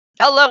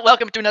Hello,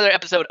 welcome to another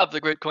episode of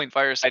the Gridcoin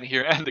Fireside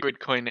here on the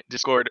Gridcoin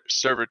Discord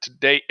server.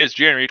 Today is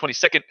January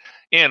 22nd,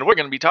 and we're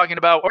going to be talking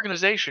about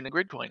organization in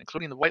Gridcoin,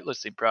 including the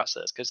whitelisting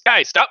process. Because,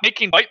 guys, stop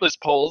making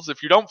whitelist polls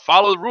if you don't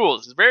follow the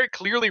rules. It's very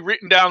clearly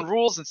written down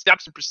rules and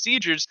steps and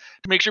procedures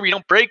to make sure we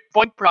don't break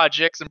point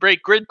projects and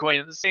break Gridcoin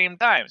at the same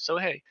time. So,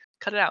 hey,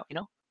 cut it out,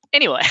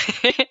 Anyway.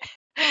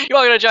 You're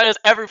all going to join us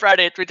every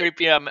Friday at 3:30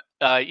 p.m.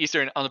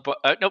 Eastern on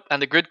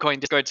the Gridcoin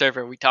Discord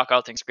server. We talk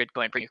all things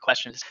Gridcoin, bring you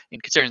questions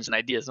and concerns and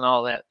ideas and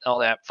all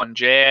that fun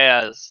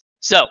jazz.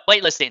 So,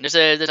 whitelisting.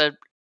 There's a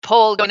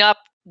poll going up.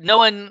 No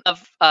one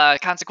of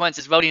consequence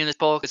is voting in this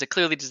poll because it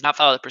clearly does not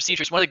follow the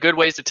procedures. One of the good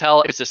ways to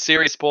tell if it's a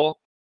serious poll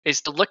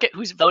is to look at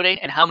who's voting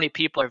and how many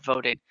people are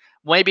voting.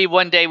 Maybe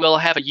one day we'll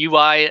have a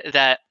UI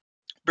that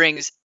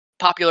brings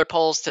popular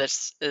polls that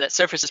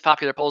surfaces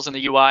popular polls in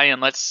the UI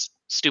and lets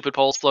stupid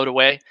polls float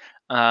away.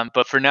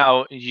 But for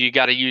now, you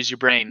got to use your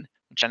brain,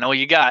 which I know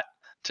you got,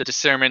 to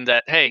determine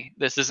that, hey,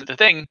 this isn't the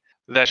thing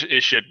that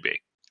it should be.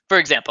 For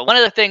example, one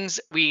of the things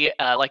we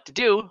like to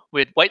do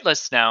with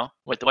whitelists now,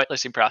 with the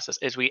whitelisting process,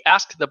 is we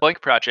ask the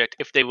Boink project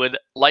if they would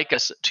like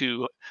us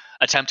to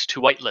attempt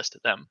to whitelist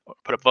them or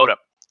put a vote up.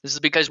 This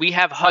is because we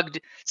have hugged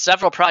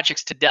several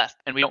projects to death,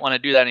 and we don't want to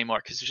do that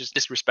anymore because it's just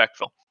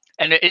disrespectful.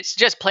 And it's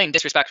just plain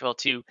disrespectful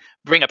to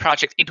bring a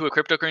project into a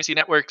cryptocurrency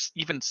network,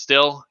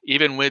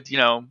 even with,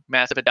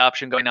 massive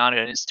adoption going on at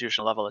an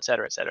institutional level, et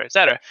cetera, et cetera, et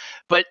cetera.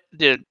 But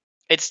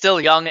it's still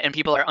young and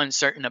people are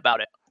uncertain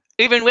about it,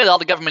 even with all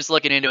the governments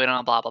looking into it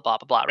and blah, blah, blah,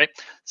 blah, blah, right?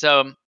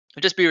 So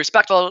just be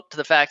respectful to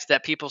the fact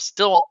that people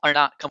still are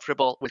not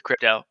comfortable with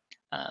crypto.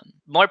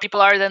 More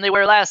people are than they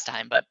were last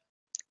time, but,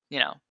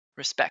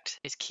 respect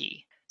is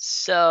key.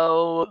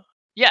 So...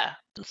 yeah,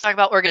 let's talk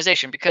about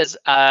organization because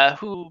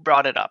who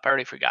brought it up? I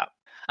already forgot.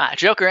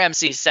 Joker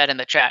MC said in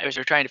the chat as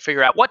we're trying to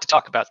figure out what to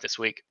talk about this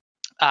week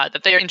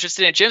that they are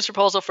interested in Jim's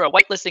proposal for a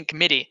whitelisting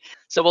committee.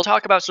 So we'll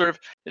talk about sort of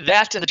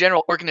that and the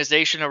general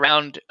organization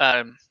around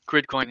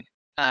Gridcoin.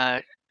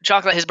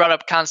 Chocolate has brought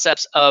up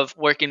concepts of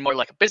working more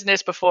like a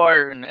business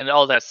before and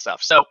all that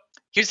stuff. So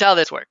here's how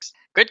this works.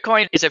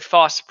 Gridcoin is a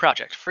FOSS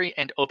project, free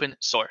and open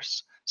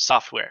source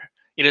software.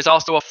 It is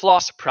also a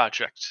floss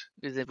project.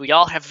 We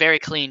all have very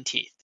clean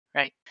teeth.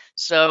 Right.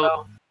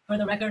 So, for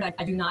the record,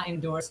 I do not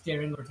endorse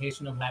their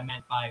interpretation of what I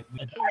meant by.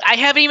 I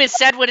haven't even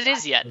said what it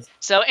is yet.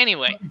 So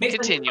anyway,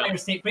 continue.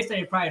 Based on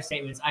your prior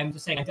statements, I'm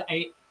just saying.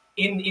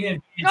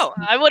 No,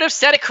 I would have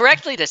said it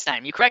correctly this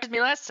time. You corrected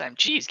me last time.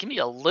 Jeez, give me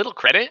a little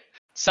credit.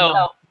 So.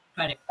 No,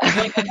 credit.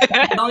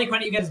 The only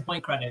credit you get is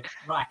blank credit.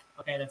 Right.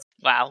 Okay. That's.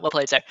 Wow. Well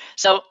played, sir.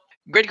 So.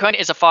 Gridcoin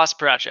is a FOSS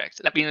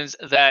project. That means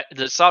that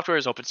the software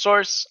is open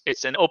source.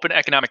 It's an open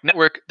economic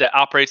network that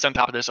operates on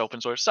top of this open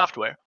source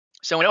software.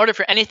 So in order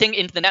for anything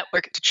in the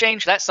network to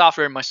change, that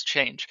software must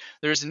change.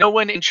 There is no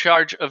one in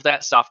charge of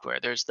that software.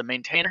 There's the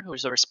maintainer, who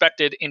is a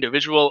respected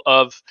individual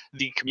of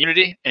the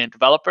community and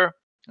developer.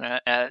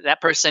 That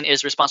person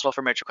is responsible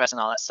for merge requests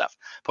and all that stuff,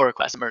 pull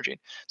requests and merging.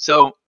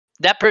 So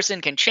that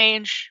person can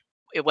change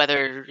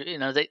whether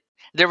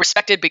they're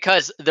respected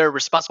because they're a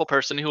responsible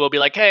person who will be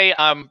like, hey,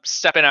 I'm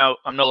stepping out.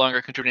 I'm no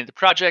longer contributing to the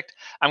project.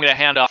 I'm going to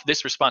hand off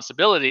this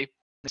responsibility,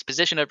 this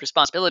position of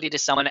responsibility, to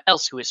someone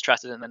else who is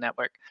trusted in the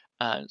network.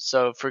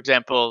 So, for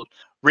example,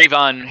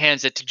 Ravon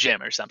hands it to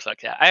Jim or something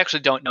like that. I actually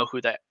don't know who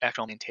that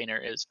actual maintainer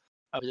is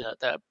of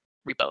the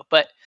repo.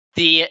 But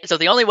the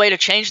only way to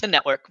change the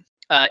network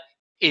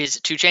is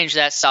to change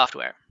that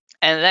software.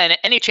 And then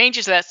any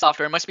changes to that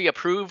software must be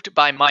approved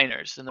by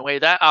miners. And the way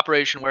that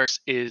operation works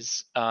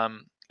is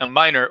a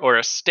miner or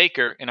a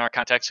staker in our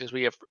context, because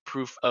we have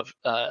proof of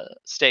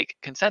stake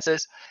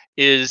consensus,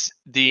 is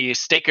the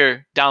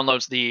staker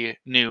downloads the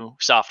new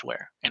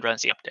software and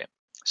runs the update.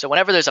 So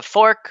whenever there's a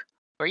fork,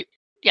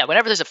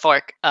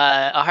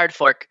 a hard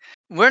fork,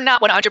 we're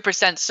not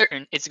 100%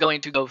 certain it's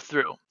going to go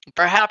through.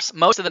 Perhaps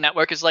most of the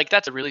network is like,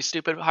 that's a really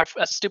stupid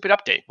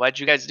update. Why'd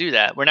you guys do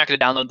that? We're not going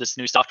to download this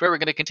new software. We're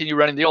going to continue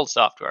running the old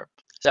software.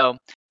 So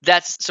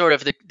that's sort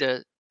of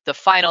the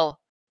final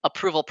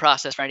approval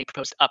process for any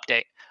proposed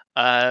update.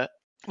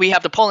 We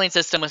have the polling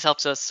system, which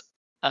helps us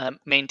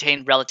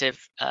maintain relative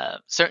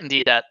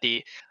certainty that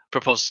the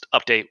proposed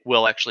update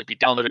will actually be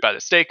downloaded by the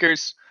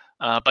stakers,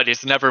 but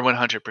it's never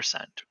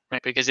 100%,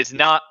 right? Because it's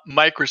not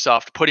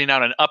Microsoft putting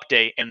out an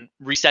update and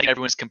resetting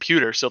everyone's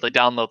computer so they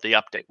download the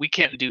update. We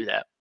can't do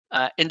that.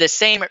 In the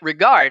same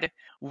regard,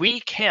 we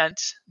can't,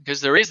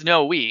 because there is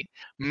no we,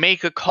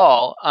 make a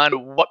call on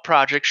what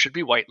project should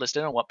be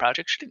whitelisted and what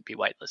project shouldn't be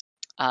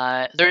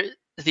whitelisted.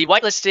 The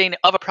whitelisting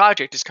of a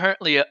project is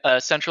currently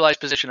a centralized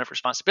position of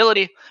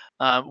responsibility.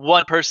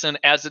 One person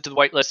adds it to the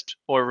whitelist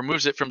or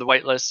removes it from the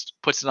whitelist,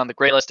 puts it on the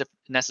gray list if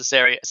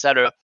necessary,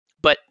 etc.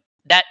 But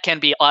that can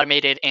be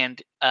automated,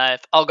 and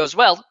if all goes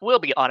well, will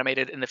be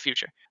automated in the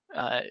future.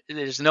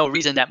 There's no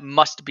reason that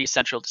must be a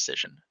central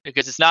decision,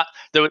 because it's not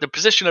the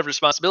position of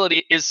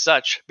responsibility is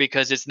such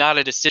because it's not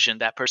a decision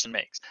that person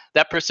makes.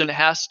 That person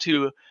has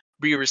to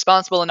be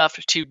responsible enough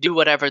to do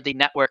whatever the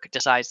network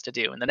decides to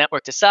do, and the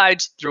network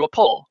decides through a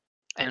poll.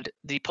 And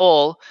the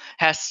poll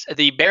has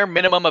the bare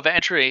minimum of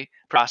entry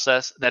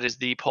process. That is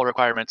the poll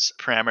requirements,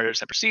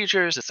 parameters, and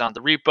procedures. It's on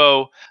the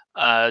repo.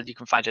 You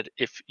can find it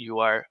if you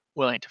are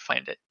willing to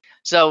find it.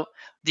 So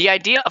the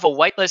idea of a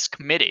whitelist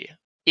committee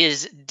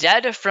is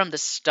dead from the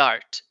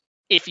start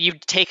if you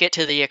take it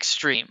to the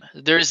extreme.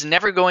 There's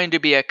never going to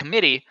be a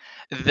committee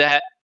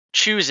that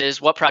chooses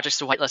what projects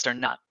to whitelist or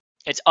not.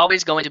 It's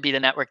always going to be the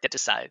network that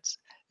decides.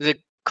 The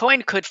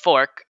coin could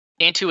fork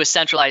into a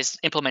centralized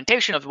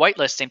implementation of the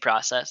whitelisting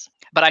process,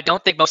 but I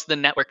don't think most of the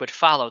network would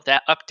follow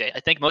that update.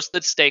 I think most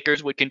of the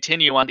stakers would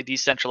continue on the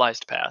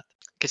decentralized path,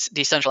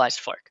 decentralized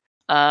fork.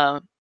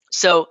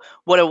 So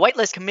what a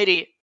whitelist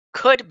committee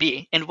could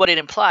be, and what it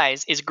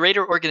implies, is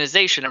greater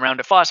organization around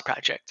a FOSS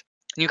project.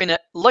 You can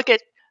look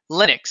at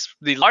Linux,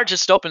 the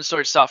largest open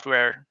source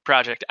software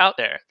project out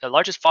there, the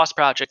largest FOSS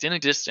project in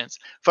existence,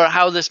 for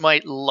how this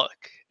might look.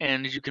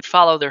 And you can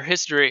follow their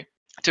history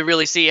to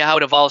really see how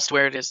it evolves to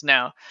where it is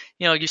now.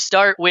 You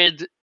start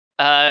with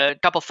a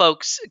couple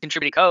folks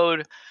contributing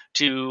code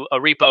to a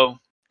repo,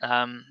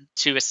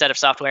 to a set of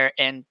software,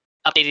 and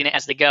updating it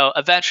as they go.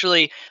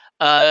 Eventually,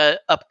 a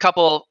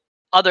couple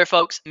other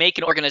folks make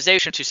an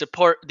organization to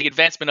support the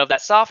advancement of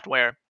that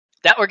software.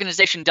 That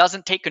organization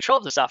doesn't take control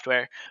of the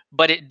software,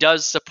 but it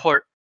does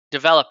support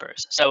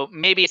developers. So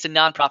maybe it's a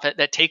nonprofit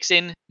that takes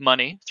in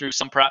money through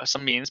some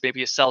means.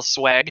 Maybe it sells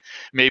swag.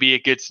 Maybe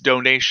it gets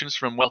donations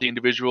from wealthy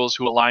individuals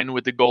who align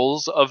with the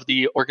goals of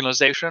the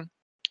organization.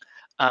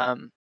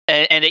 And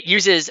it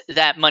uses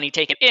that money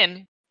taken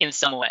in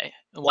some way.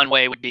 One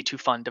way would be to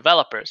fund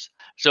developers.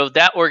 So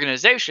that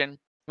organization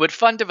would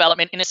fund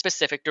development in a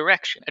specific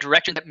direction, a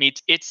direction that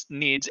meets its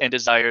needs and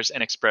desires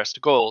and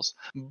expressed goals.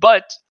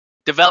 But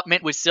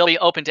development would still be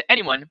open to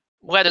anyone,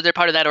 whether they're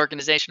part of that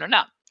organization or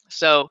not.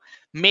 So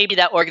maybe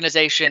that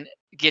organization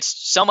gets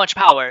so much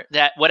power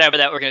that whatever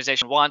that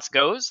organization wants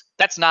goes.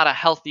 That's not a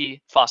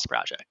healthy FOSS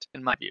project,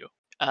 in my view.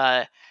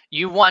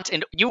 You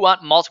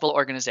want multiple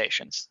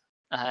organizations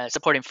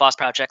supporting FOSS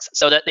projects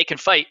so that they can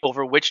fight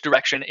over which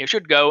direction it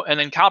should go, and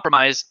then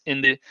compromise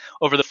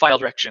over the final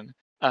direction.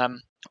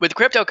 With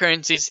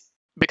cryptocurrencies,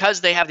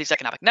 because they have these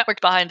economic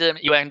networks behind them,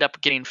 you end up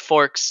getting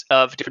forks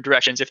of different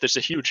directions. If there's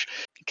a huge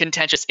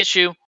contentious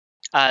issue,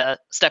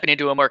 stepping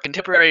into a more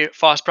contemporary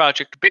FOSS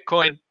project,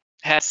 Bitcoin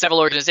had several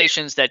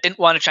organizations that didn't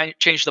want to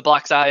change the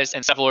block size,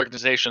 and several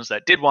organizations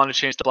that did want to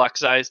change the block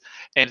size,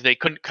 and they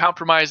couldn't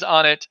compromise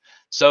on it.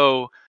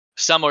 So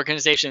some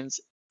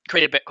organizations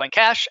created Bitcoin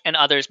Cash, and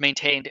others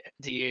maintained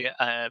the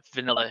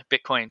vanilla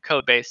Bitcoin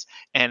code base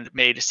and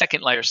made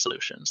second layer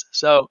solutions.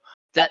 So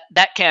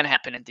that can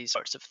happen in these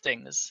sorts of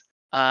things.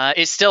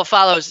 It still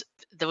follows,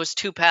 those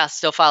two paths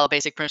still follow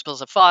basic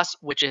principles of FOSS,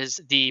 which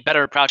is the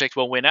better project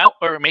will win out,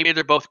 or maybe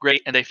they're both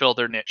great and they fill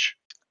their niche.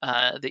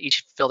 They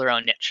each fill their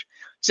own niche.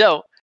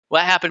 So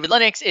what happened with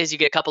Linux is you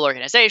get a couple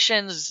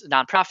organizations,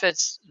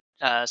 nonprofits,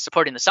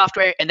 supporting the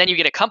software, and then you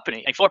get a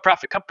company, a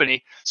for-profit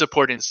company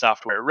supporting the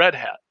software, Red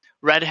Hat.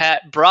 Red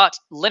Hat brought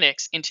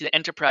Linux into the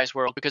enterprise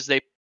world because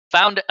they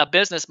found a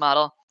business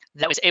model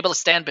that was able to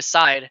stand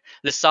beside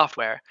the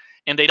software.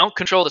 And they don't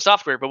control the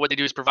software, but what they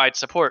do is provide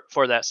support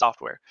for that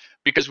software.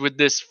 Because with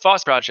this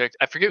FOSS project,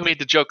 I forget who made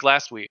the joke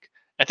last week.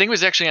 I think it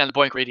was actually on the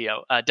Boink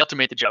Radio. Delta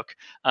made the joke.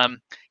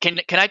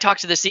 Can I talk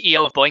to the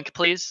CEO of Boink,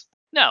 please?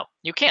 No,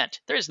 you can't.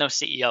 There is no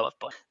CEO of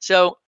Boink.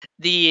 So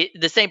the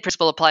same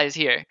principle applies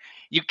here.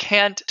 You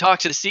can't talk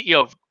to the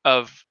CEO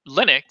of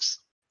Linux.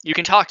 You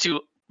can talk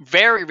to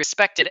very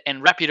respected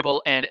and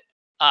reputable and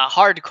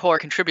hardcore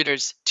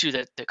contributors to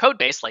the code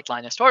base, like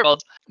Linus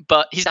Torvalds,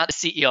 but he's not the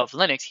CEO of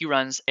Linux. He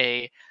runs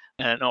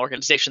an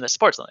organization that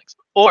supports Linux.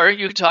 Or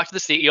you can talk to the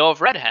CEO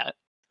of Red Hat,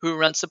 who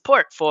runs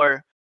support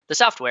for the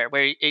software,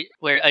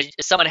 where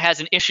someone has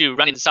an issue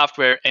running the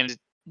software and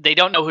they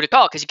don't know who to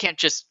call, because you can't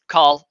just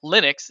call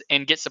Linux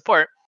and get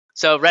support.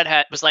 So Red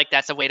Hat was like,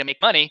 that's a way to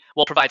make money.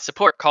 We'll provide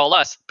support. Call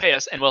us, pay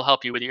us, and we'll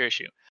help you with your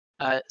issue.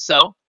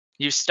 So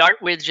you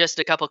start with just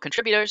a couple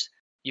contributors.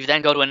 You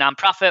then go to a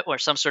nonprofit or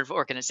some sort of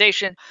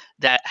organization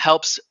that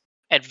helps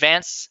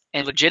advance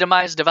and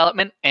legitimize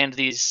development and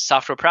the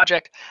software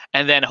project.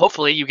 And then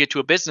hopefully you get to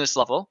a business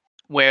level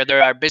where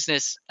there are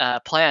business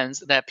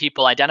plans that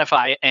people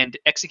identify and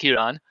execute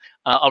on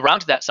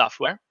around that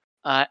software.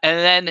 And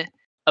then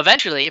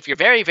eventually, if you're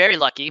very, very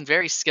lucky and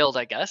very skilled,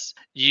 I guess,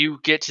 you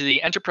get to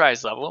the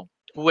enterprise level,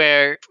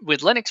 where with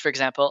Linux, for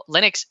example,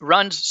 Linux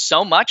runs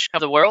so much of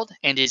the world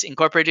and is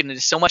incorporated into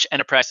so much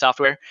enterprise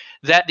software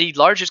that the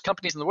largest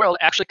companies in the world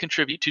actually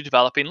contribute to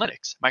developing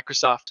Linux.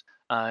 Microsoft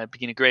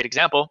being a great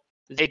example.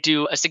 They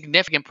do a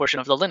significant portion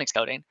of the Linux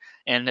coding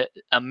and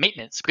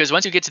maintenance, because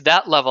once you get to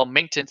that level,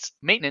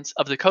 maintenance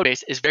of the code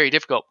base is very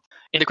difficult.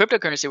 In the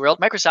cryptocurrency world,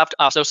 Microsoft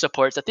also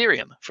supports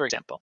Ethereum, for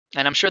example.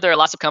 And I'm sure there are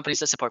lots of companies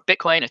that support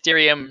Bitcoin,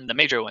 Ethereum, the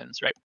major ones,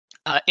 right?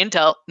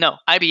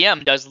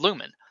 IBM does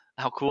Lumen.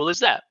 How cool is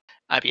that?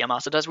 IBM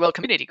also does World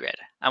Community Grid.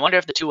 I wonder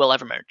if the two will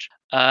ever merge.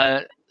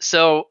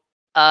 So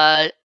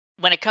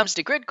when it comes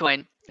to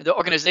Gridcoin, the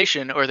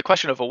organization, or the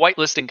question of a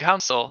whitelisting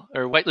council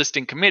or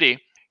whitelisting committee,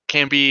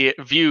 can be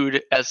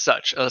viewed as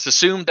such. Let's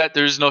assume that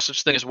there's no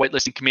such thing as a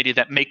whitelisting committee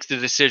that makes the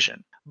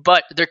decision.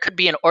 but there could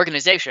be an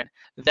organization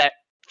that,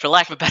 for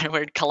lack of a better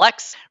word,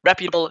 collects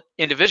reputable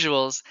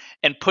individuals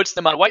and puts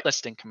them on a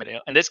whitelisting committee.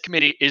 And this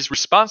committee is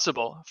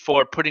responsible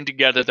for putting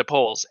together the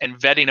polls and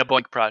vetting a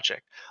BOINC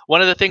project.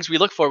 One of the things we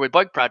look for with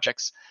BOINC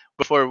projects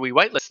before we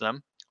whitelist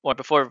them, or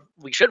before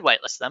we should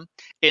whitelist them,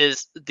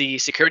 is the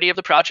security of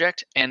the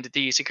project and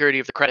the security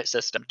of the credit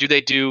system. Do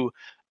they do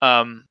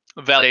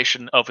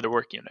validation of their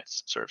work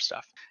units, sort of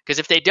stuff? Because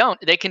if they don't,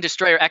 they can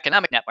destroy our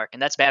economic network,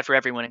 and that's bad for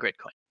everyone in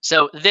Gridcoin.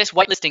 So this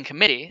whitelisting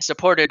committee,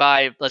 supported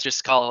by, let's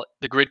just call it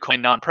the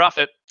Gridcoin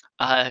nonprofit,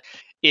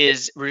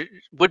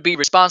 would be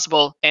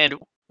responsible and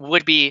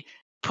would be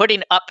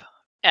putting up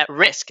at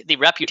risk the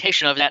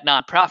reputation of that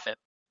nonprofit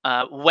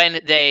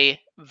when they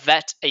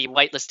vet a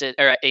whitelisted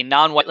or a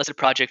non-whitelisted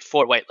project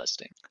for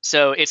whitelisting.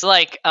 So it's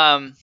like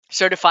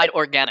certified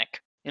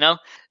organic.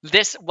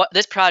 This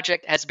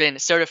project has been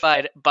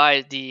certified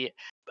by the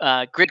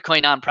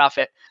Gridcoin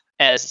nonprofit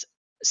as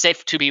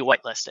safe to be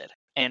whitelisted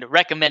and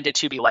recommended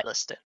to be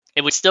whitelisted.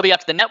 It would still be up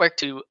to the network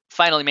to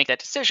finally make that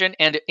decision,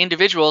 and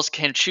individuals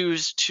can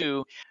choose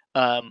to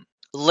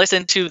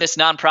listen to this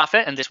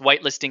nonprofit and this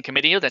whitelisting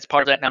committee that's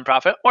part of that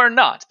nonprofit, or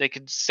not. They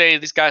could say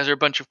these guys are a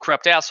bunch of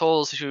corrupt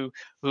assholes who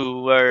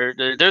they're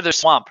the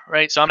swamp,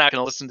 right? So I'm not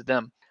going to listen to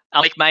them.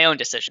 I'll make my own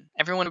decision.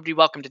 Everyone would be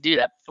welcome to do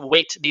that.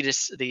 Wait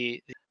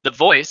the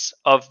voice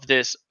of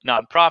this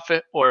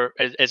nonprofit, or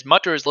as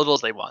much or as little as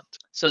they want.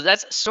 So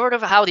that's sort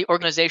of how the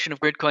organization of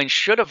Gridcoin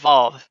should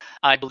evolve,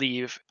 I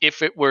believe, if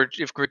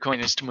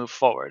Gridcoin is to move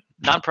forward.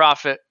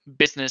 Nonprofit,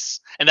 business,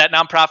 and that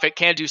nonprofit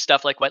can do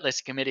stuff like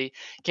Whitelisting Committee,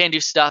 can do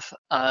stuff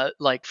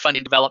like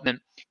funding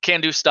development, can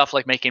do stuff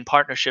like making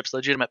partnerships,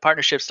 legitimate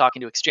partnerships,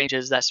 talking to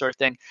exchanges, that sort of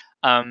thing.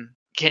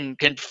 Can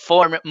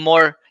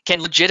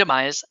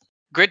legitimize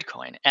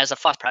Gridcoin as a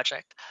FOSS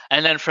project,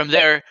 and then from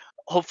there,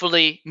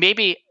 hopefully,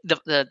 maybe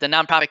the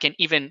nonprofit can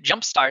even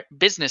jumpstart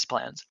business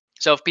plans.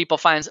 So if people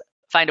find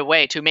a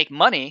way to make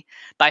money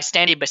by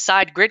standing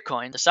beside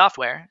Gridcoin, the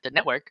software, the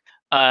network,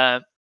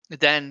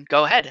 then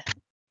go ahead,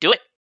 do it.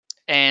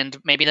 And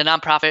maybe the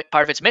nonprofit,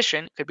 part of its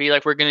mission could be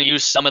like, we're going to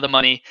use some of the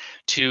money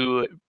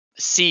to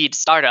seed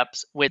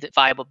startups with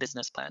viable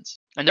business plans.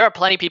 And there are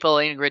plenty of people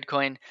in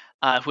Gridcoin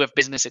who have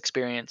business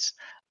experience,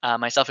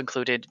 myself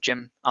included,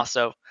 Jim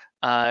also,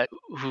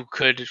 who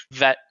could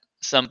vet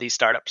some of these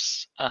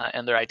startups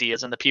and their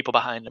ideas and the people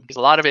behind them. Because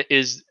a lot of it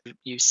is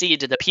you see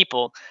to the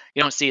people,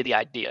 you don't see the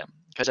idea.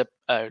 Because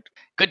a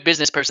good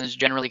business person is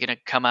generally going to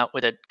come out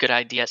with a good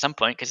idea at some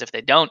point, because if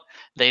they don't,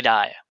 they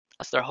die.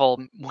 That's their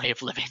whole way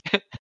of living.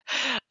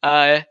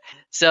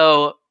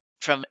 So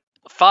from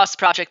FOSS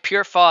project,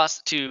 pure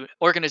FOSS, to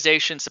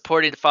organizations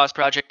supporting the FOSS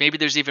project, maybe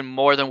there's even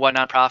more than one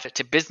nonprofit,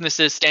 to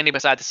businesses standing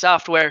beside the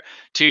software,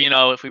 to,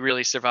 if we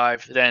really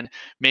survive, then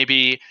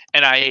maybe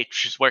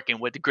NIH is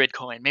working with the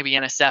Gridcoin, maybe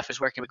NSF is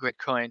working with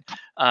Gridcoin,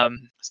 so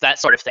that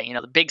sort of thing.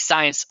 The big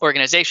science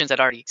organizations that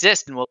already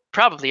exist and will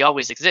probably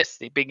always exist,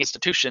 the big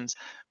institutions,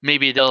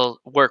 maybe they'll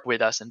work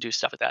with us and do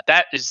stuff like that.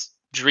 That is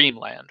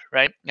dreamland,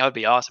 right? That would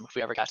be awesome if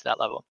we ever got to that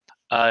level.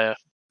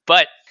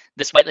 But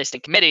this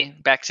whitelisting committee,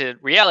 back to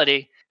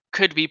reality,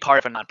 could be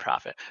part of a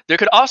nonprofit. There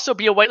could also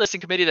be a whitelisting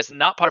committee that's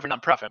not part of a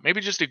nonprofit. Maybe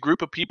just a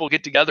group of people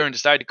get together and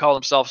decide to call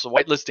themselves a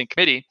whitelisting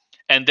committee,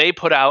 and they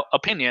put out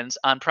opinions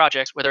on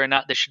projects, whether or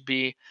not this should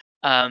be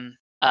a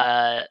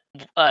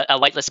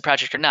whitelisted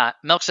project or not.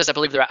 Milk says, I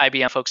believe there are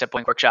IBM folks at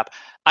BOINC Workshop.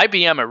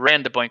 IBM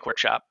ran the BOINC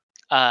Workshop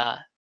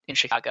in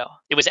Chicago.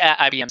 It was at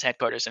IBM's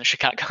headquarters in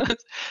Chicago.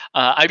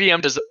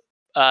 IBM does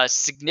a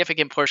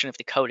significant portion of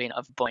the coding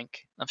of BOINC,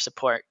 of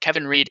support.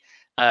 Kevin Reed,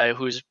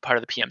 who's part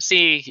of the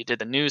PMC, he did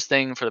the news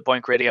thing for the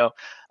BOINC radio,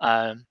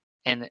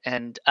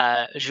 and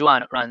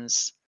Juan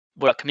runs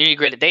World Community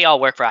Grid. They all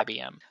work for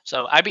IBM.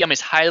 So IBM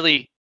is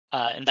highly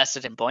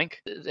invested in BOINC.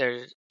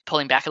 They're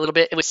pulling back a little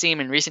bit, it would seem,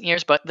 in recent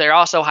years, but they're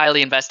also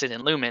highly invested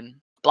in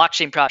Lumen,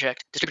 blockchain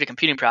project, distributed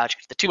computing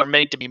project. The two are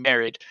made to be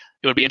married.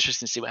 It would be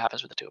interesting to see what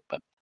happens with the two. But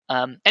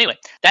anyway,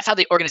 that's how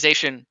the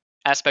organization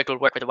aspect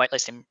would work with the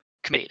whitelisting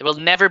committee. There will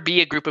never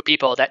be a group of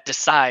people that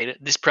decide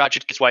this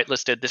project is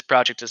whitelisted, this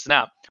project is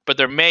not. But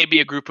there may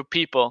be a group of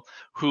people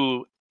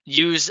who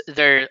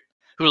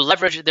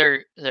leverage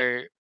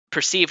their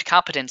perceived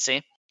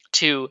competency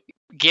to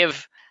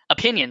give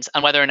opinions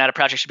on whether or not a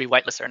project should be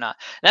whitelisted or not.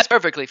 And that's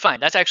perfectly fine.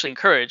 That's actually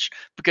encouraged,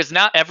 because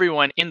not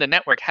everyone in the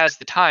network has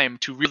the time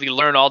to really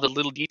learn all the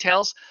little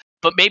details,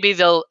 but maybe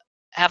they'll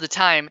have the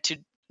time to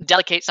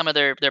delegate some of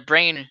their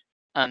brain,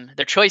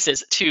 their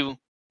choices to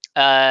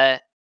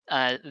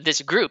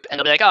this group, and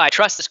they'll be like, oh, I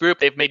trust this group.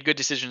 They've made good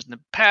decisions in the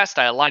past.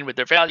 I align with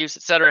their values,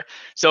 etc.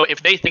 So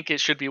if they think it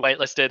should be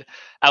whitelisted,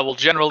 I will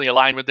generally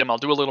align with them. I'll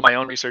do a little of my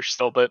own research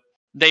still, but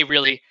they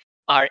really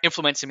are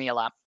influencing me a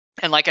lot.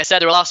 And like I said,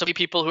 there will also be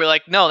people who are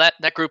like, no,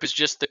 that group is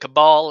just the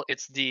cabal.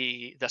 It's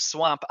the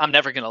swamp. I'm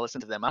never going to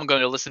listen to them. I'm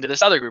going to listen to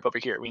this other group over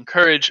here. We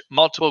encourage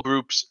multiple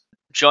groups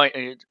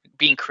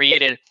being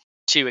created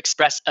to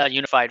express a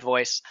unified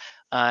voice.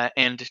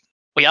 And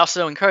we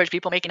also encourage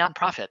people making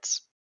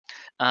nonprofits.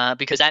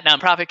 Because that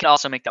nonprofit can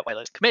also make that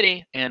whitelist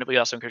committee, and we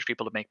also encourage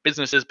people to make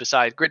businesses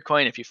besides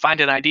Gridcoin. If you find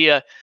an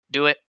idea,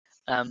 do it.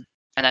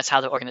 and that's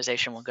how the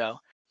organization will go.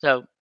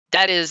 So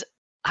that is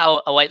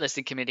how a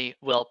whitelisting committee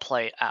will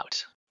play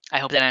out. I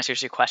hope that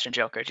answers your question,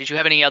 Joker. Did you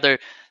have any other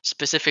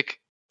specific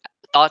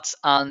thoughts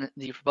on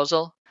the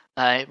proposal?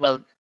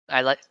 Well,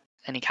 I let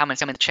any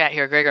comments come in the chat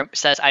here. Gregor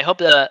says, I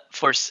hope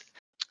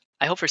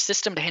for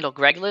system to handle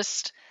Greg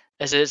list,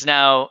 as it is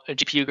now, a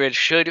GPU grid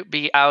should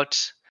be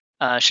out,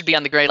 should be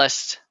on the gray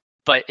list,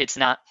 but it's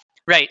not.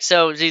 Right.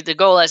 So the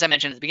goal, as I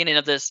mentioned at the beginning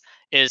of this,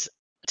 is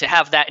to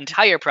have that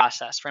entire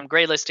process from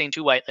gray listing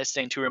to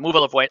whitelisting to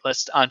removal of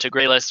whitelist onto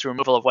gray list to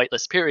removal of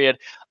whitelist period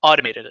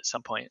automated at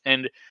some point.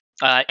 And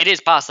it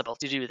is possible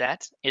to do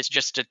that. It's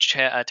just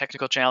a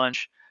technical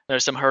challenge.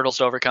 There's some hurdles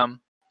to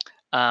overcome,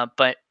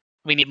 but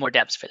we need more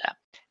devs for that.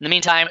 In the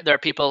meantime, there are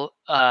people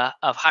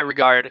of high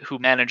regard who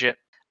manage it.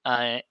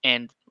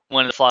 And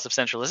one of the flaws of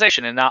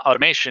centralization and not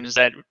automation is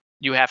that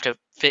you have to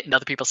fit in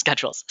other people's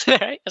schedules,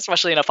 right?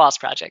 Especially in a FOSS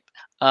project.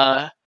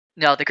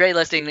 No, the gray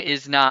listing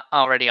is not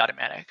already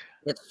automatic.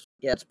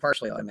 It's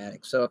partially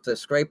automatic. So if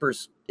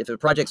the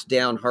project's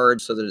down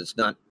hard so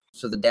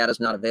the data's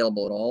not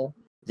available at all,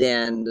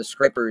 then the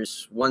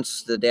scrapers,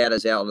 once the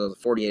data's out of the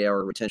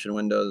 48-hour retention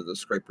window that the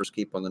scrapers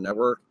keep on the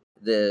network,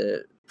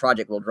 the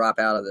project will drop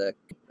out of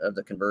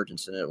the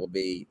convergence and it will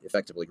be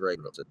effectively gray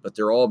listed. But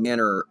there are all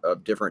manner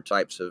of different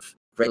types of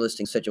gray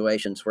listing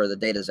situations where the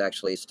data is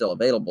actually still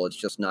available. It's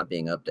just not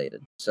being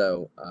updated.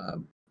 So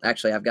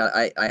actually,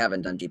 I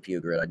haven't done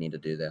GPU grid. I need to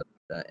do that.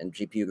 And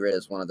GPU grid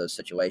is one of those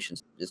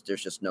situations.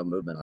 There's just no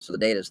movement on it. So the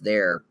data's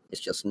there.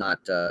 It's just not,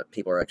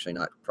 people are actually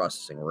not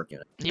processing or working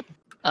on it. Yep.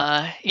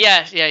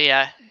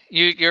 Yeah.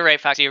 You're right,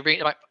 Foxy.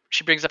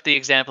 She brings up the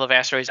example of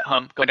asteroids at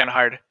home going down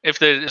hard.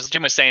 As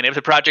Jim was saying, if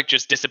the project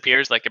just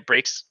disappears, like it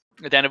breaks,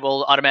 then it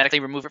will automatically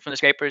remove it from the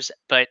scrapers.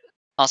 But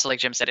also, like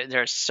Jim said,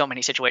 there are so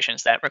many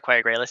situations that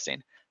require gray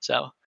listing.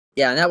 So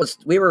yeah, and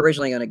we were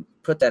originally going to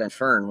put that in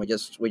Fern. We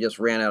just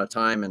ran out of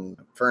time, and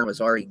Fern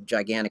was already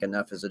gigantic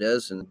enough as it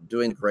is, and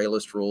doing the gray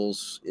list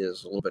rules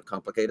is a little bit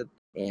complicated.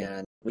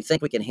 And we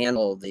think we can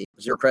handle the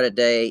 0 credit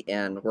day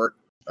and work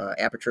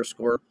aperture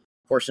score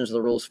portions of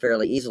the rules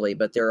fairly easily,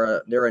 but there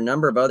are a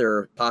number of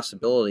other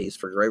possibilities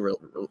for gray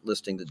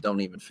listing that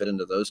don't even fit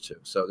into those two.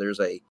 So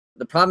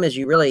the problem is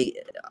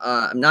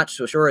I'm not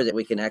so sure that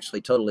we can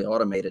actually totally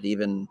automate it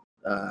even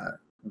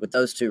with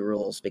those two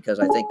rules, because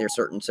I think there's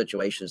certain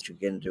situations you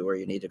get into where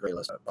you need to gray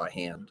list by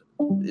hand.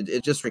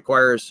 It just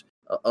requires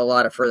a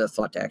lot of further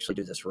thought to actually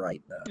do this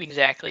right.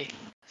 Exactly.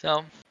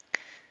 So,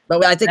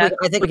 but I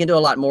think we can do a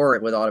lot more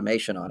with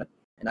automation on it.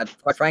 And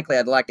quite frankly,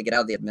 I'd like to get out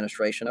of the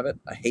administration of it.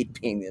 I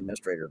hate being the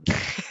administrator.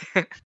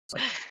 It's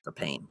like a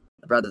pain.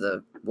 I'd rather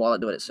the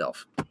wallet do it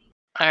itself.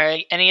 All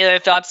right. Any other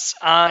thoughts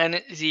on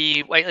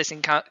the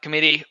whitelisting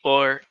committee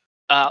or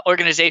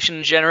organization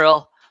in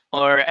general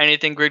or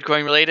anything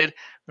Gridcoin related?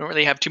 We don't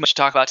really have too much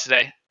to talk about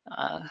today.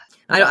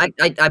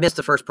 I missed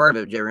the first part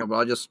of it, Jerry, but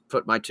I'll just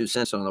put my 2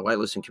 cents on the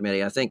whitelisting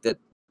committee. I think that,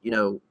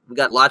 we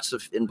got lots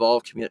of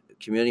involved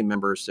community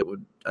members that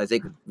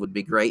would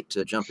be great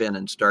to jump in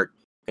and start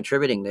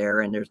contributing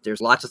there, and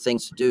there's lots of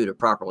things to do to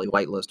properly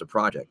whitelist a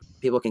project.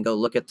 People can go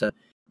look at the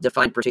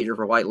defined procedure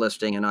for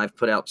whitelisting, and I've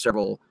put out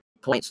several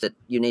points that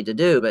you need to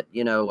do. But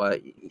you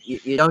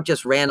don't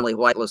just randomly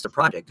whitelist a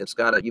project.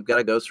 You've got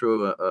to go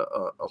through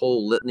a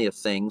whole litany of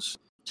things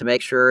to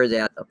make sure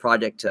that a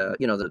project,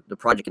 the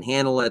project can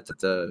handle it.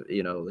 That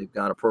they've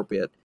got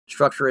appropriate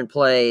structure in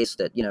place.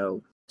 That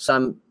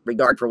some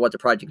regard for what the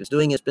project is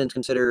doing has been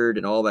considered,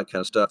 and all that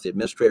kind of stuff. The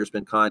administrator's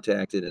been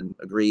contacted and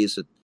agrees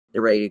that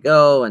they're ready to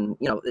go, and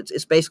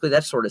it's basically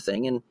that sort of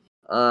thing. And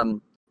I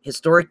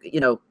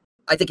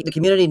think the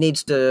community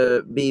needs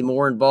to be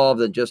more involved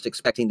than just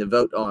expecting to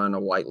vote on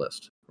a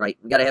whitelist, right?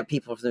 We got to have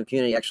people from the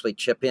community actually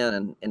chip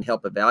in and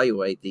help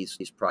evaluate these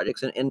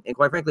projects. And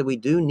quite frankly, we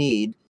do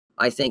need,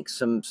 I think,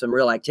 some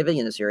real activity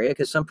in this area,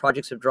 because some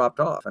projects have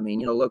dropped off. I mean,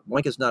 look,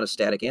 Boink is not a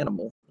static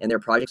animal, and there are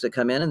projects that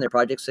come in and there are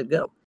projects that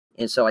go.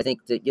 And so I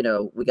think that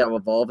we got to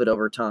evolve it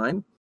over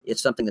time.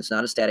 It's something that's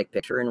not a static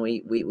picture, and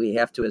we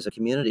have to, as a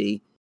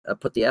community,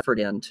 put the effort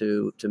in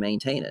to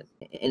maintain it.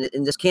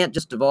 And this can't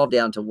just devolve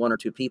down to 1 or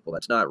 2 people.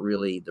 That's not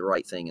really the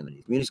right thing. And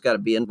the community's got to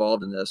be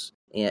involved in this,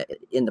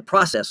 in the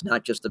process,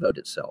 not just the vote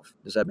itself.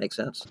 Does that make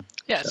sense?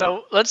 Yeah.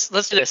 So let's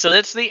do this. So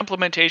that's the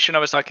implementation I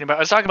was talking about.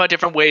 I was talking about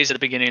different ways at the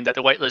beginning that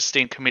the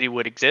whitelisting committee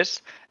would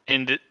exist,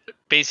 and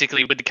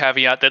basically with the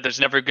caveat that there's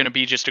never going to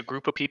be just a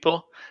group of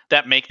people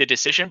that make the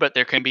decision, but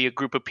there can be a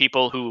group of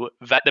people who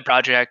vet the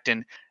project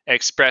and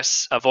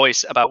express a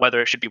voice about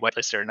whether it should be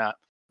whitelisted or not.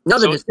 No,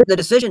 the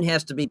decision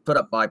has to be put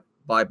up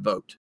by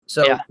vote.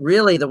 So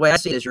really, the way I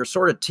see it is you're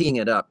sort of teeing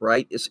it up,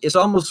 right? It's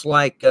almost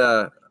like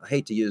I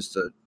hate to use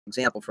the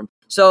example from.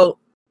 So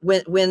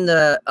when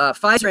the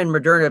Pfizer and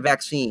Moderna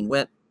vaccine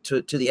went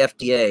to the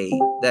FDA,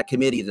 that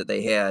committee that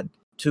they had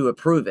to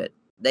approve it,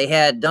 they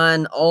had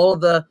done all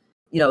the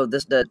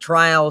the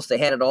trials, they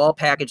had it all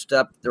packaged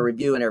up, the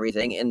review and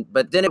everything,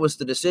 but then it was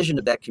the decision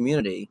of that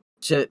community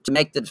to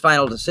make the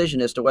final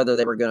decision as to whether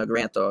they were going to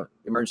grant the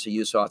emergency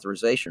use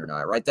authorization or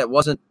not, right? That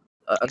wasn't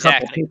a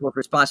couple of people with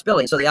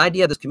responsibility. So the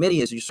idea of this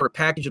committee is you sort of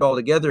package it all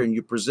together and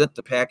you present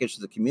the package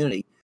to the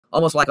community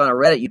almost like on a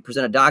Reddit, you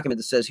present a document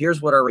that says,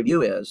 here's what our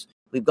review is.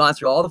 We've gone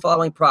through all the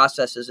following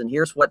processes, and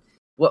here's what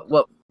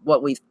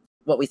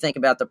we think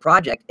about the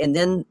project. And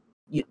then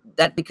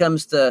that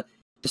becomes the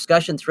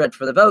discussion thread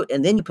for the vote.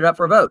 And then you put it up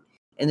for a vote.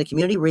 And the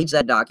community reads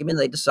that document, and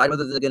they decide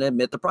whether they're going to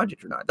admit the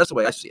project or not. That's the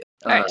way I see it.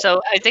 All right,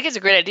 so I think it's a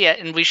great idea,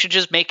 and we should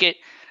just make it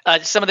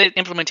some of the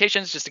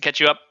implementations, just to catch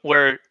you up,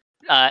 were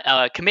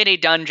a committee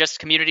done, just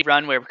community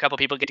run, where a couple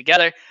people get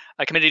together,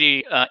 a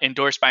committee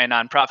endorsed by a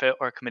nonprofit,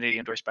 or a committee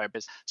endorsed by a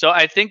business. So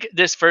I think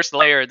this first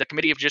layer, the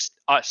committee of just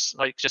us,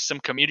 like just some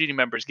community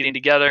members getting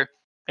together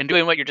and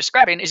doing what you're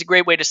describing, is a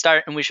great way to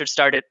start, and we should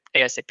start it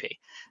ASAP.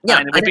 Yeah,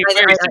 and it would be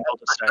very simple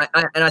to start.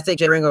 And I think,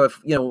 Jay Ringo, if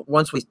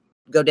once we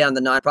go down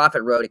the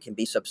nonprofit road, it can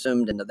be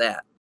subsumed into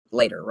that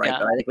later, right? Yeah.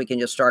 But I think we can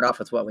just start off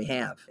with what we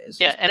have.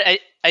 And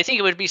I think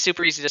it would be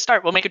super easy to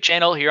start. We'll make a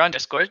channel here on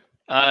Discord.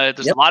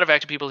 There's a lot of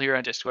active people here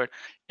on Discord,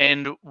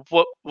 and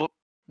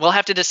we'll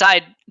have to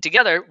decide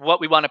together what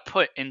we want to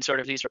put in sort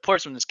of these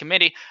reports from this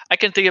committee. I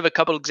can think of a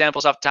couple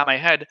examples off the top of my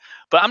head,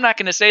 but I'm not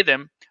going to say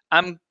them.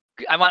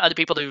 I want other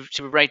people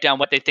to write down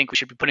what they think we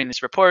should be putting in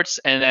these reports,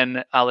 and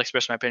then I'll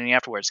express my opinion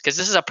afterwards. Because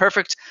this is a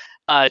perfect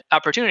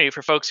opportunity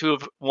for folks who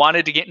have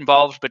wanted to get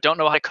involved but don't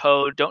know how to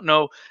code, don't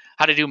know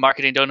how to do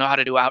marketing, don't know how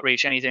to do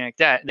outreach, anything like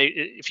that.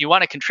 If you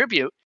want to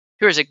contribute,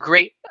 here's a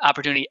great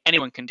opportunity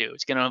anyone can do.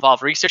 It's going to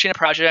involve researching a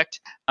project,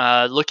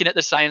 looking at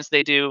the science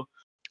they do,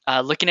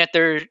 looking at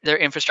their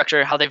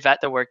infrastructure, how they vet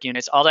their work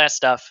units, all that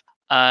stuff,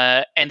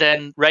 and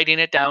then writing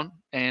it down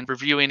and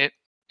reviewing it,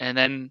 and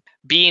then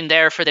being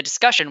there for the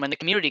discussion when the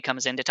community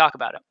comes in to talk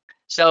about it.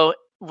 So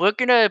we're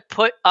going to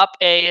put up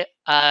a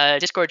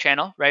Discord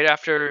channel right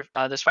after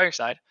this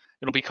fireside.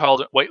 It'll be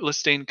called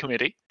Whitelisting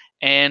Committee.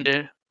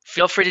 And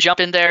feel free to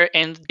jump in there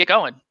and get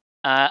going.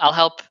 I'll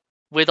help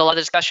with a lot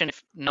of discussion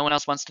if no one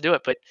else wants to do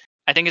it. But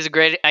I think it's a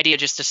great idea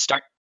just to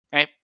start,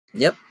 right?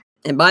 Yep.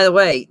 And by the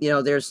way,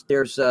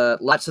 there's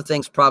lots of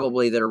things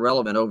probably that are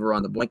relevant over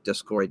on the Boink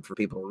Discord for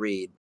people to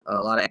read. A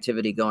lot of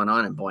activity going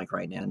on in Boink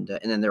right now, and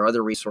then there are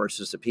other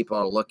resources that people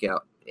ought to look at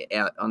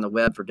on the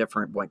web for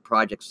different Boink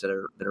projects that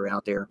are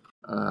out there.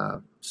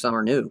 Some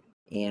are new,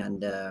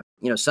 and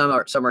some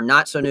are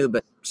not so new,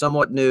 but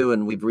somewhat new,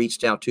 and we've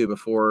reached out to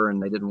before, and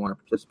they didn't want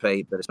to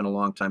participate. But it's been a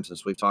long time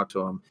since we've talked to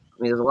them.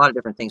 I mean, there's a lot of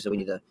different things that we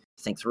need to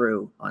think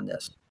through on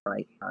this,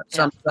 right?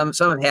 Some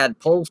have had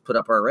polls put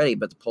up already,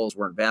 but the polls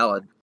weren't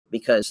valid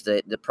because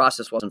the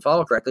process wasn't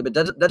followed correctly. But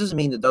that doesn't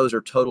mean that those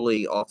are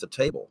totally off the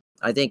table.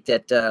 I think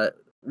that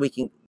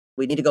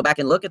we need to go back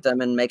and look at them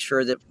and make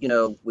sure that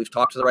we've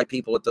talked to the right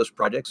people at those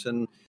projects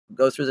and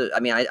go through the. I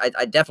mean,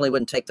 I definitely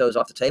wouldn't take those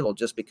off the table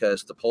just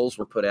because the polls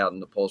were put out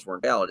and the polls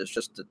weren't valid. It's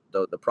just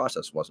that the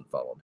process wasn't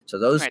followed. So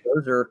those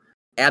are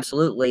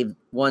absolutely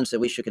ones that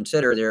we should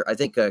consider. There, I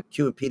think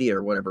Qpedia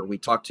or whatever we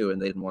talked to, and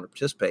they didn't want to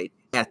participate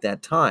at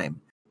that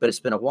time, but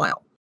it's been a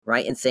while,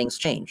 right? And things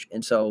change,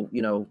 and so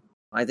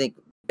I think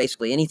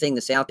basically anything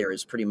that's out there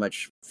is pretty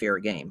much fair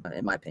game,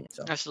 in my opinion.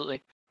 So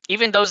absolutely.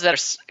 Even those that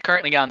are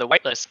currently on the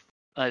whitelist,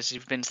 as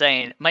you've been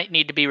saying, might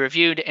need to be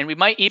reviewed, and we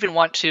might even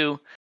want to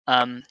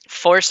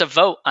force a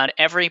vote on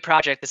every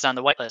project that's on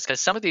the whitelist,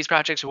 because some of these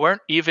projects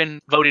weren't even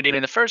voted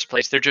in the first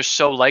place. They're just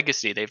so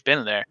legacy; they've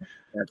been there.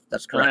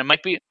 That's correct. And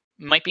it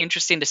might be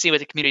interesting to see what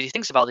the community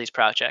thinks of all these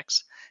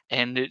projects,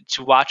 and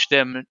to watch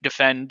them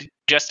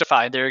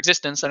justify their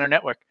existence on our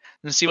network,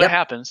 and see what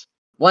happens.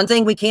 One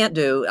thing we can't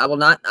do, I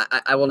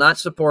will not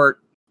support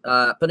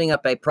putting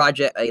up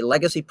a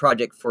legacy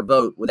project for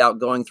vote without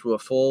going through a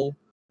full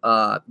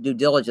due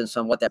diligence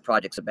on what that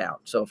project's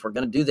about. So if we're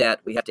going to do that,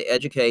 we have to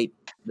educate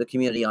the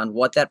community on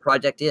what that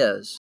project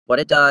is, what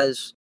it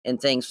does, and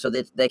things, so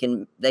that they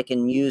can make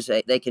an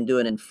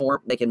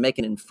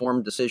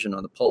informed decision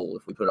on the poll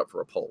if we put it up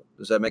for a poll.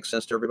 Does that make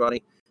sense to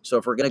everybody? So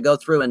if we're going to go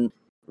through and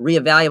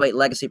reevaluate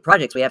legacy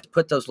projects, we have to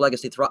put those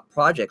legacy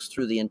projects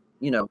through we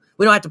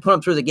don't have to put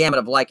them through the gamut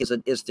of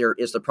is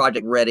the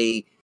project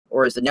ready,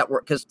 or is the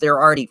network, because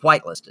they're already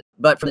whitelisted.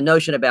 But for the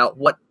notion about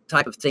what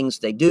type of things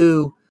they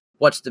do,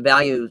 what's the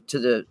value to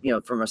the,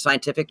 from a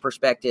scientific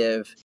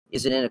perspective,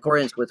 is it in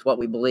accordance with what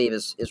we believe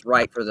is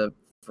right for the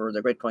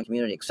Gridcoin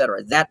community, et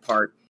cetera. That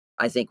part,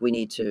 I think we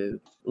need to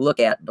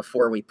look at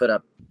before we put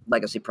up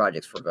legacy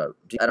projects for vote.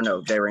 I don't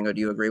know, Jay Ringo,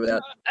 do you agree with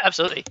that?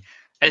 Absolutely.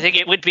 I think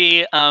it would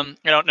be, I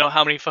don't know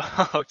how many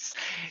folks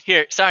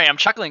here. Sorry, I'm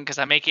chuckling because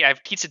I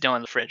have pizza dough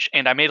in the fridge,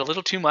 and I made a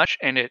little too much,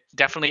 and it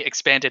definitely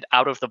expanded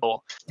out of the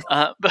bowl.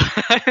 Maybe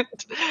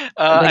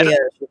a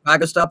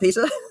Chicago-style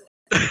pizza?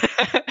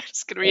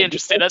 It's going to be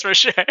interesting, that's for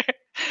sure.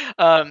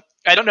 I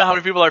don't know how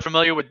many people are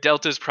familiar with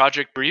Delta's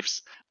project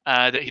briefs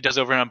that he does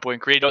over on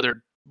Boink Radio.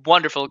 They're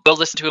wonderful. Go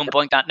listen to him,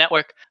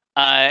 boink.network.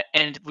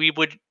 And we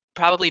would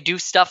probably do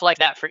stuff like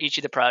that for each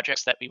of the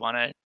projects that we want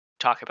to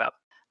talk about.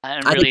 I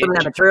think some of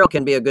that material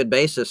can be a good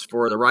basis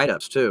for the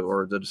write-ups too,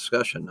 or the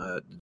discussion.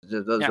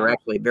 Those are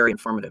actually very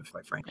informative,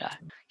 quite frankly. Yeah,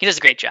 he does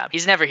a great job.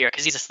 He's never here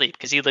because he's asleep,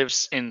 because he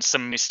lives in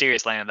some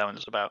mysterious land that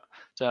one's about.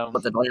 So,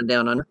 but the land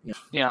down under.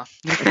 Yeah.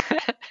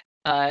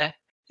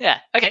 Yeah.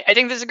 Okay. I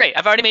think this is great.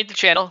 I've already made the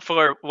channel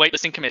for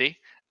Whitelisting Committee.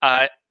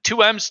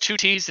 2 M's, 2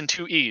 T's, and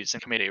 2 E's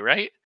in committee,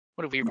 right?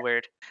 What a weird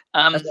word.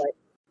 That's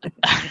right.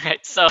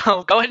 Alright,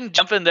 so go ahead and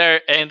jump in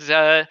there and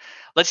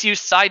let's use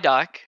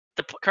SciDoc,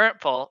 the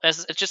current poll,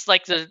 as it's just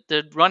like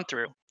the run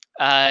through.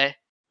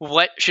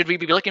 What should we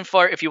be looking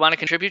for if you want to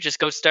contribute? Just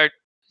go start,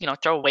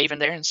 throw a wave in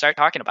there and start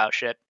talking about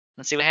shit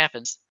and see what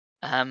happens.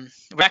 We're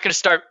not going to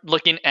start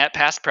looking at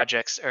past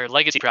projects or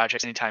legacy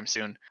projects anytime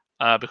soon,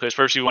 because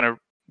first we want to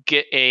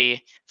get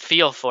a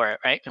feel for it,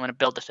 right? We want to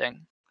build the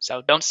thing.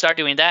 So don't start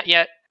doing that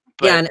yet.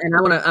 But Yeah, and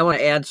I want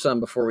to add some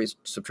before we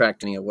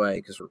subtract any away,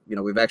 because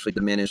we've actually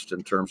diminished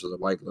in terms of the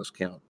whitelist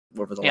count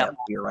over the last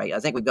year, right? I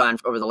think we've gone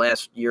over the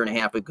last year and a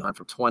half. We've gone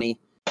from 20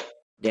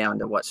 down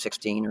to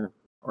 16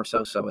 or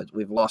so. So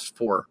we've lost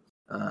 4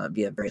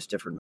 via various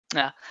different.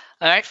 Yeah.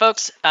 All right,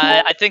 folks.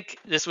 I think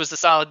this was a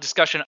solid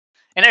discussion,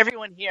 and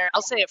everyone here.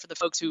 I'll say it for the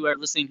folks who are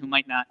listening who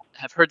might not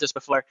have heard this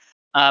before,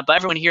 but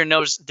everyone here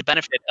knows the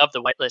benefit of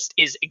the whitelist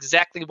is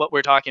exactly what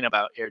we're talking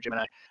about here, Jim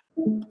and I.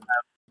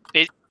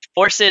 It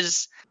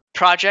forces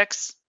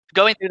projects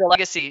going through the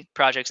legacy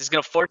projects is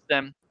going to force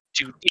them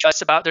to teach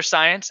us about their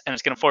science, and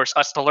it's going to force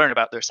us to learn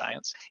about their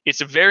science.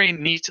 It's a very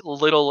neat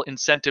little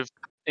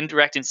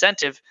indirect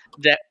incentive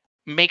that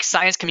makes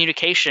science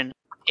communication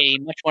a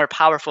much more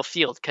powerful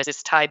field because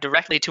it's tied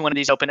directly to one of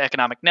these open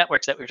economic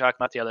networks that we were talking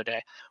about the other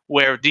day,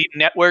 where the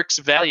network's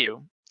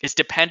value is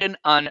dependent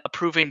on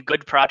approving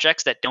good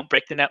projects that don't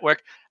break the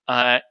network,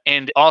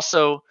 and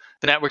also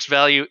the network's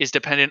value is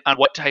dependent on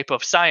what type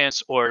of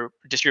science or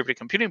distributed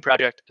computing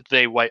project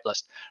they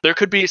whitelist. There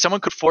could be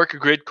someone could fork a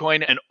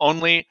Gridcoin and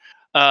only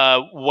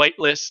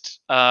whitelist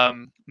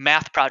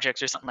math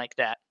projects or something like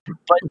that.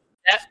 But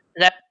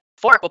that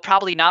fork will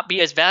probably not be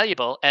as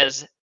valuable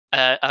as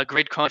a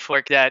Gridcoin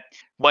fork that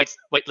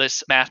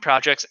whitelists math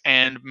projects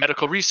and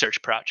medical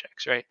research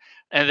projects, right?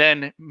 And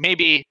then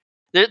maybe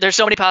there's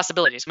so many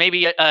possibilities.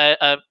 Maybe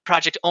a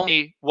project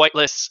only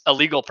whitelists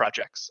illegal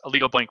projects,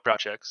 illegal blank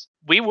projects.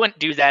 We wouldn't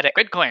do that at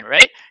Gridcoin,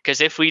 right?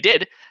 Because if we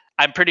did,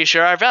 I'm pretty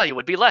sure our value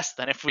would be less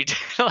than if we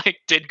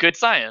did good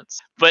science.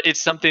 But it's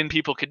something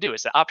people could do.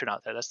 It's an option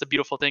out there. That's the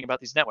beautiful thing about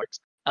these networks.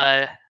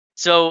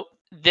 So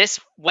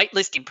this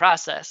whitelisting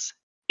process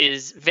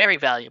is very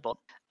valuable,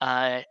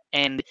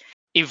 and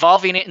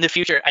evolving it in the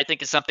future, I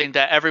think, is something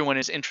that everyone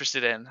is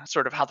interested in.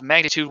 Sort of how the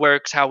magnitude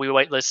works, how we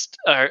whitelist,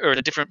 or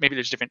the different. Maybe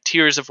there's different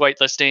tiers of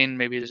whitelisting.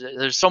 Maybe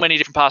there's so many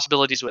different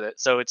possibilities with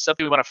it. So it's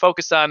something we want to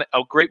focus on.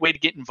 A great way to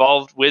get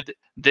involved with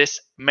this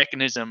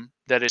mechanism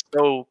that is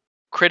so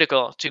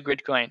critical to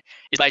Gridcoin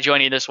is by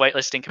joining this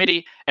whitelisting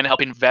committee and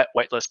helping vet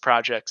whitelist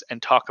projects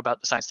and talk about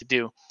the science to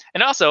do.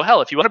 And also, hell,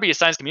 if you want to be a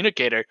science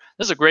communicator,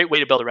 this is a great way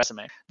to build a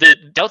resume. The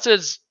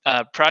Delta's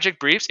project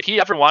briefs, if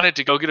he ever wanted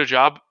to go get a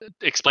job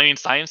explaining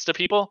science to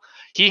people,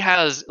 he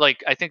has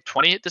I think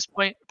 20 at this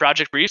point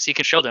project briefs he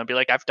can show them and be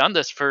like, I've done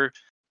this for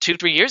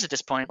 2-3 years at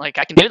this point. I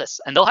can do this,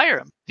 and they'll hire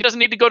him. He doesn't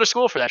need to go to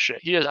school for that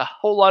shit. He has a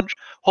whole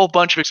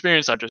bunch of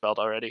experience under his belt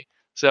already.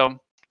 So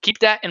keep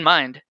that in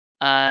mind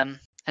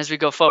as we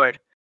go forward.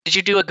 Did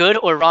you do a good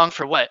or wrong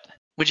for what?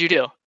 Would you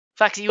do?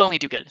 Foxy, you only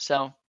do good.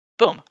 So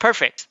boom,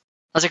 perfect.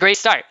 That's a great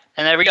start.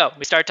 And there we go.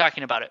 We started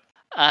talking about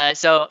it.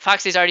 So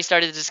Foxy's already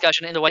started the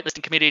discussion in the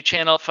Whitelisting Committee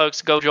channel.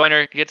 Folks, go join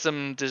her, get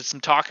some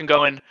talking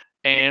going,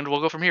 and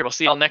we'll go from here. We'll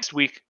see y'all next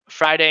week,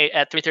 Friday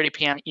at 3:30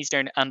 p.m.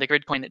 Eastern on the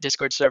Gridcoin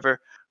Discord server.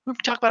 We'll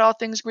talk about all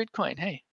things Gridcoin. Hey,